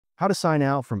How to sign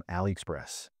out from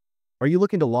AliExpress. Are you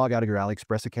looking to log out of your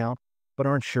AliExpress account, but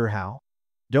aren't sure how?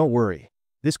 Don't worry.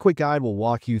 This quick guide will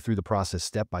walk you through the process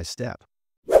step by step.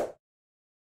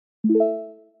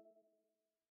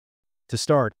 To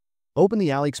start, open the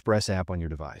AliExpress app on your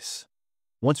device.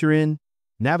 Once you're in,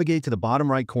 navigate to the bottom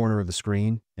right corner of the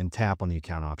screen and tap on the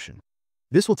account option.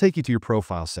 This will take you to your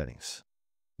profile settings.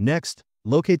 Next,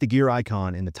 locate the gear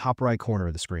icon in the top right corner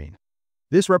of the screen.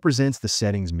 This represents the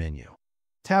settings menu.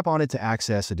 Tap on it to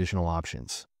access additional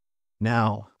options.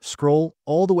 Now, scroll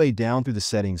all the way down through the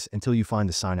settings until you find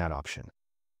the Sign Out option.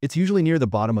 It's usually near the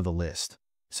bottom of the list,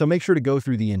 so make sure to go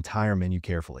through the entire menu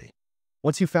carefully.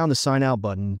 Once you've found the Sign Out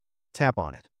button, tap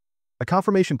on it. A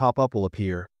confirmation pop-up will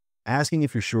appear, asking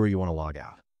if you're sure you want to log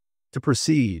out. To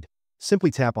proceed,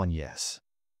 simply tap on Yes.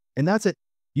 And that's it.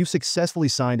 You've successfully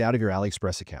signed out of your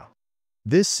AliExpress account.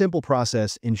 This simple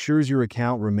process ensures your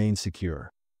account remains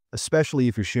secure, especially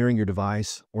if you're sharing your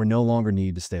device or no longer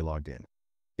need to stay logged in.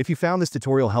 If you found this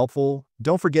tutorial helpful,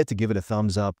 don't forget to give it a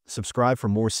thumbs up, subscribe for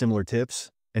more similar tips,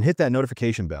 and hit that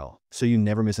notification bell so you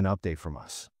never miss an update from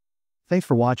us. Thanks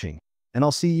for watching, and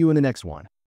I'll see you in the next one.